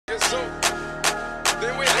So, they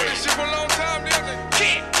wait on this shit for a long time, didn't they?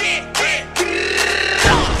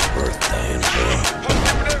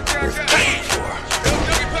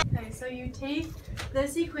 Okay, so you take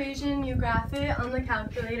this equation, you graph it on the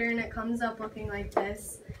calculator, and it comes up looking like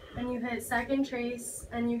this. And you hit second trace,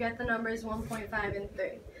 and you get the numbers 1.5 and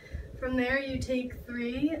 3. From there, you take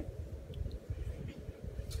 3,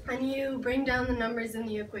 and you bring down the numbers in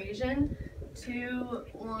the equation. 2,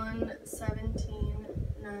 1, 17,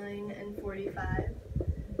 9, and 45.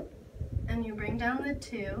 And you bring down the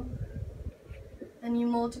 2, and you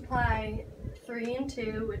multiply 3 and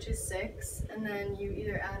 2, which is 6, and then you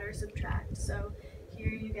either add or subtract. So here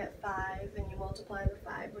you get 5, and you multiply the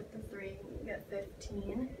 5 with the 3, and you get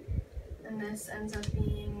 15. And this ends up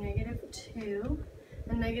being -2.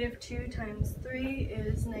 And -2 times 3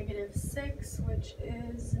 is -6, which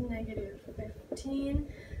is -15.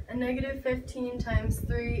 And -15 times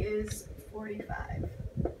 3 is 45.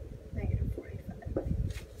 -45.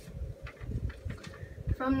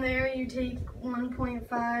 From there, you take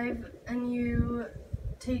 1.5 and you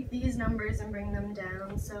take these numbers and bring them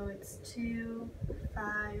down. So it's 2,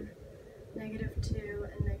 5, -2,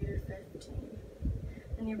 and -15.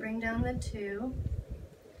 And you bring down the 2.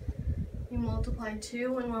 You multiply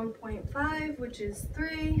 2 and 1.5, which is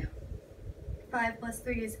 3. 5 plus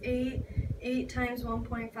 3 is 8. 8 times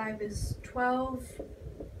 1.5 is 12.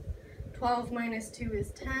 12 minus 2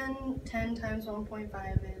 is 10. 10 times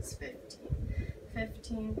 1.5 is 15.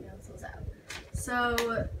 15 cancels out. So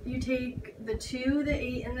you take the 2, the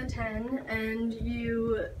 8, and the 10, and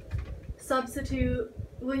you substitute,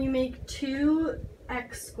 well, you make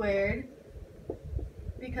 2x squared,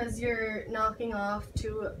 because you're knocking off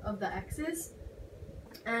 2 of the x's,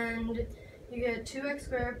 and you get 2x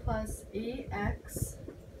squared plus 8x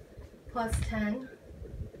plus 10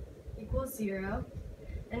 equals 0,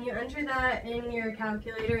 and you enter that in your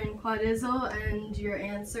calculator in Quadizzel, and your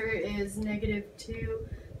answer is -2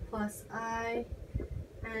 plus I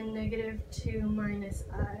and -2 minus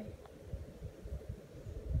I.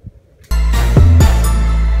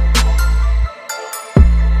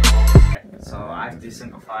 So I have to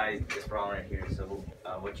simplify this problem right here. So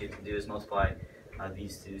what you have to do is multiply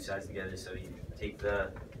these two sides together. So you take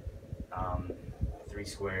the 3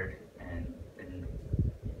 squared, and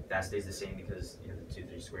that stays the same because you have the 2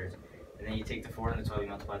 3 squares. And then you take the 4 and the 12, you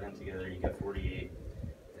multiply them together, you get 48.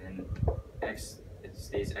 Then x, it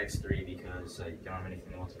stays x3 because you don't have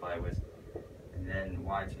anything to multiply with. And then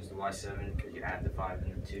y turns to y7 because you add the 5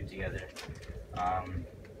 and the 2 together.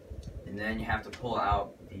 And then you have to pull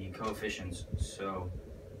out the coefficients. So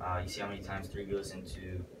you see how many times 3 goes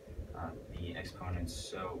into the exponents.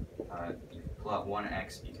 So you pull out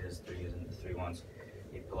 1x because 3 goes into 3 once.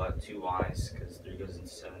 You pull out 2 y's because 3 goes into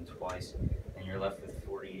 7 twice. And you're left with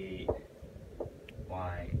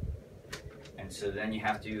 48y. And so then you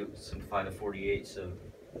have to simplify the 48. So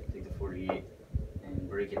take the 48 and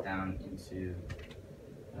break it down into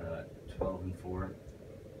 12 and 4.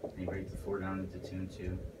 Then you break the 4 down into 2 and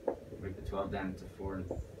 2. Break the 12 down into 4 and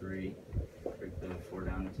 3. Break the 4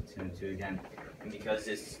 down into 2 and 2 again. And because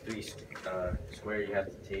it's 3 squared, you have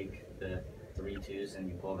to take the 3 2's and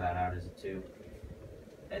you pull that out as a 2.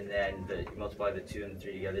 And then you multiply the 2 and the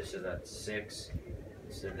 3 together, so that's 6.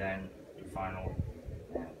 So then your final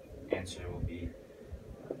answer will be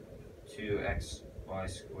 2xy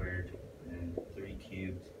squared and 3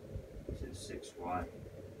 cubed, which is 6y.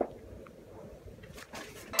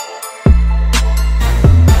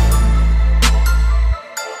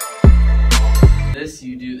 This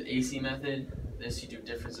you do the AC method, this you do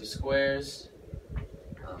difference of squares,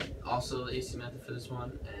 also the AC method for this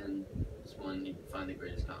one, and this one you find the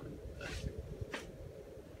greatest common factor.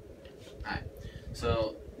 Alright,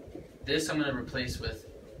 so this I'm going to replace with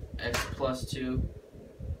x plus 2,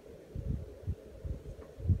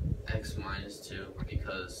 x minus 2,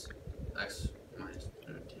 because x minus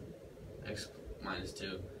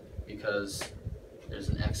 2, because there's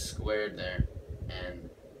an x squared there,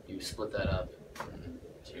 and you split that up.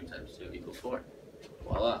 2 times 2 equals 4.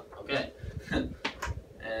 Voila. Okay. And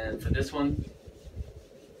for this one's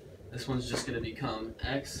just going to become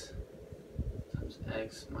x times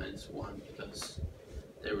x minus 1, because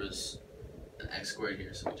there was an x squared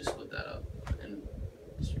here, so we just split that up and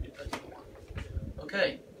distribute that to the 1.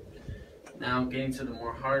 Okay. Now getting to the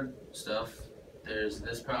more hard stuff, there's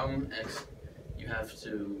this problem, x, you have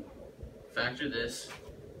to factor this,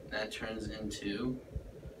 that turns into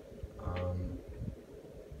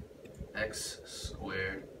x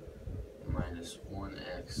squared minus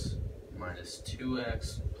 1x minus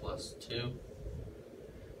 2x plus 2. You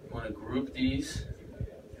want to group these.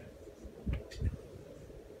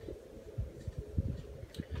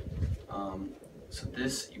 So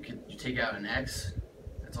this, you take out an x.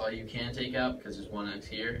 That's all you can take out because there's one x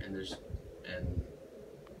here and there's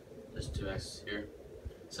two x's here.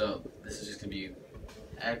 So this is just gonna be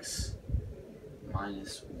x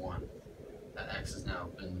minus 1. That x has now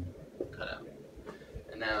been cut out.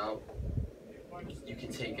 And now you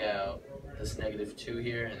can take out this -2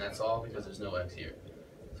 here, and that's all because there's no x here.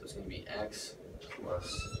 So it's gonna be x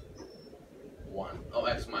plus 1. Oh,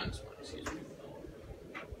 x minus 1, excuse me.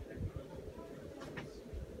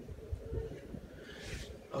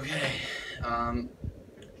 Okay, now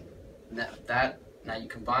you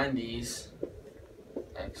combine these,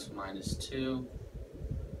 x minus 2,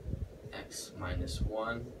 x minus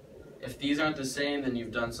 1. If these aren't the same, then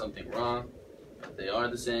you've done something wrong, but they are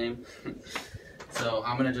the same. So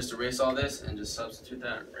I'm gonna just erase all this and just substitute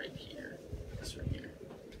that right here, this right here.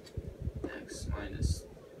 X minus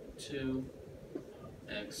 2,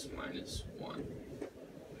 x minus 1.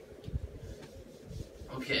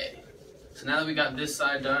 Okay. So now that we got this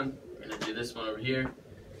side done, we're going to do this one over here.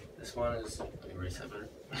 This one is, let me erase that better.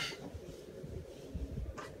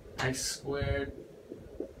 X squared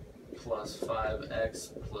plus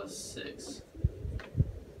 5x plus 6.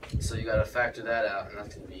 So you got to factor that out, and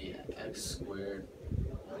that's going to be x squared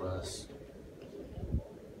plus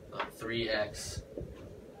 3x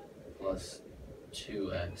plus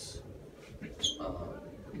 2x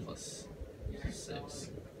plus 6.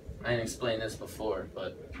 I didn't explain this before,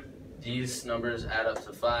 but these numbers add up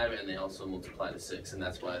to 5 and they also multiply to 6, and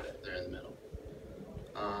that's why they're in the middle.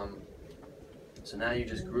 So now you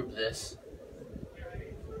just group this.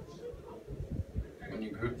 When you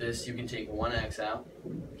group this, you can take 1x out.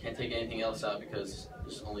 You can't take anything else out because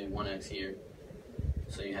there's only 1x here.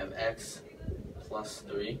 So you have x plus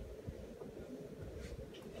 3.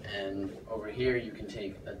 And over here you can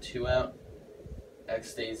take a 2 out. X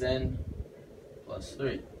stays in plus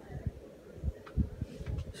 3.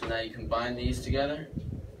 So now you combine these together,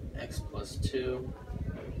 x plus 2,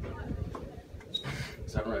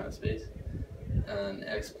 so I'm running out of space, and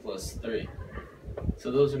x plus 3. So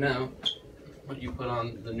those are now what you put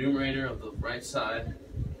on the numerator of the right side,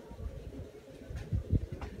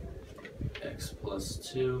 x plus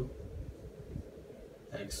 2,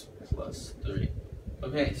 x plus 3.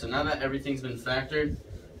 Okay, so now that everything's been factored,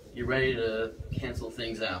 you're ready to cancel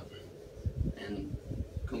things out and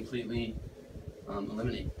completely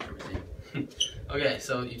eliminate everything. Okay,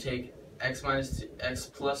 so you take x plus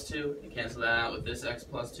 2, you cancel that out with this x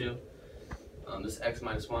plus 2. This x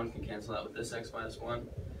minus 1 can cancel out with this x minus 1.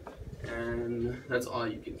 And that's all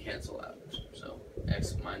you can cancel out. So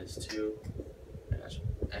x minus 2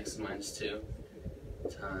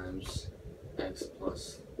 times x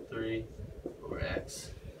plus 3 over x.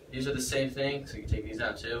 These are the same thing, so you can take these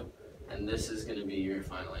out too. And this is going to be your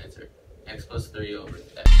final answer. X plus 3 over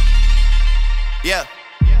x. Yeah.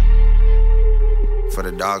 For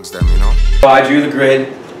the dogs, them, you know. I drew the grid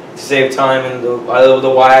to save time, and I labeled the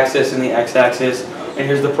y-axis and the x-axis. And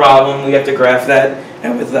here's the problem: we have to graph that.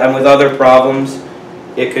 And with other problems,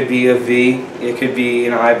 it could be a V, it could be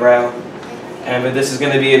an eyebrow, but this is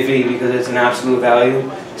going to be a V because it's an absolute value.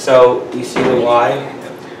 So you see the y.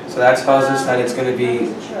 So that tells us that it's going to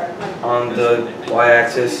be on the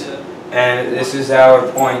y-axis, and this is our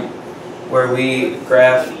point where we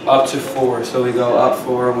graph up to 4. So we go up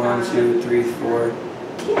 4, 1, 2, 3, 4,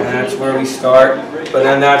 and that's where we start. But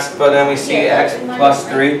then we see x plus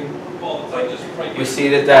 3. We see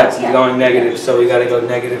that that's going negative, so we got to go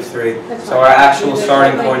 -3. So our actual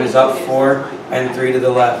starting point is up 4 and 3 to the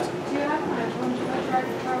left.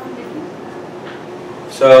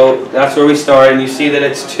 So that's where we start, and you see that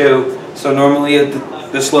it's 2. So normally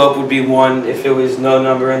the slope would be 1 if it was no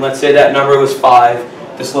number, and let's say that number was 5.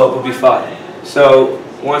 The slope would be 5. So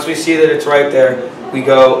once we see that it's right there, we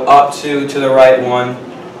go up 2 to the right 1,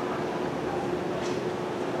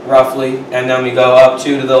 roughly, and then we go up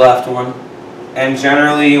 2 to the left 1. And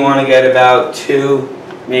generally you want to get about 2,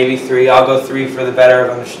 maybe 3. I'll go 3 for the better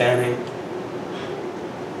of understanding.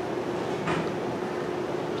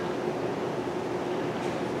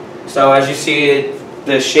 So as you see,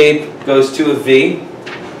 the shape goes to a V,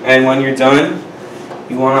 and when you're done,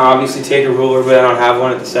 you want to obviously take a ruler, but I don't have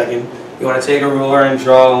one at the second. You want to take a ruler and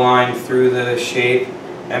draw a line through the shape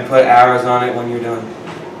and put arrows on it when you're done.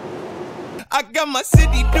 I got my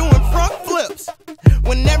city doing front flips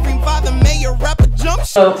when every father mayor rapper jumps.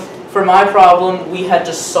 So for my problem, we had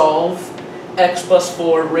to solve x plus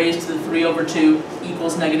 4 raised to the 3 over 2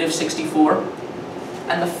 equals -64.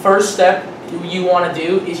 And the first step you want to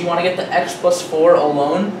do is you want to get the x plus 4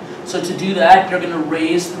 alone. So to do that, you're going to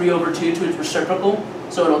raise 3 over 2 to its reciprocal,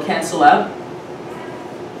 so it'll cancel out.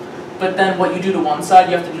 But then what you do to one side,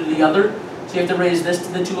 you have to do to the other. So you have to raise this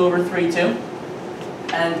to the 2 over 3 too.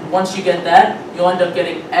 And once you get that, you'll end up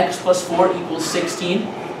getting x plus 4 equals 16.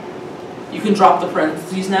 You can drop the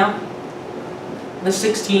parentheses now. The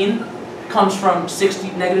 16 comes from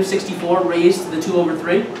negative 64 raised to the 2 over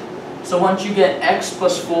 3. So once you get x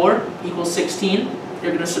plus 4 equals 16,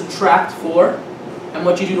 you're going to subtract 4. And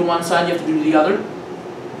what you do to one side, you have to do to the other.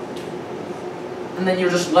 And then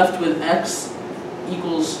you're just left with x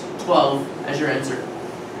equals 12 as your answer.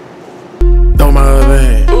 Throw my other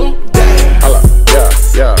hand.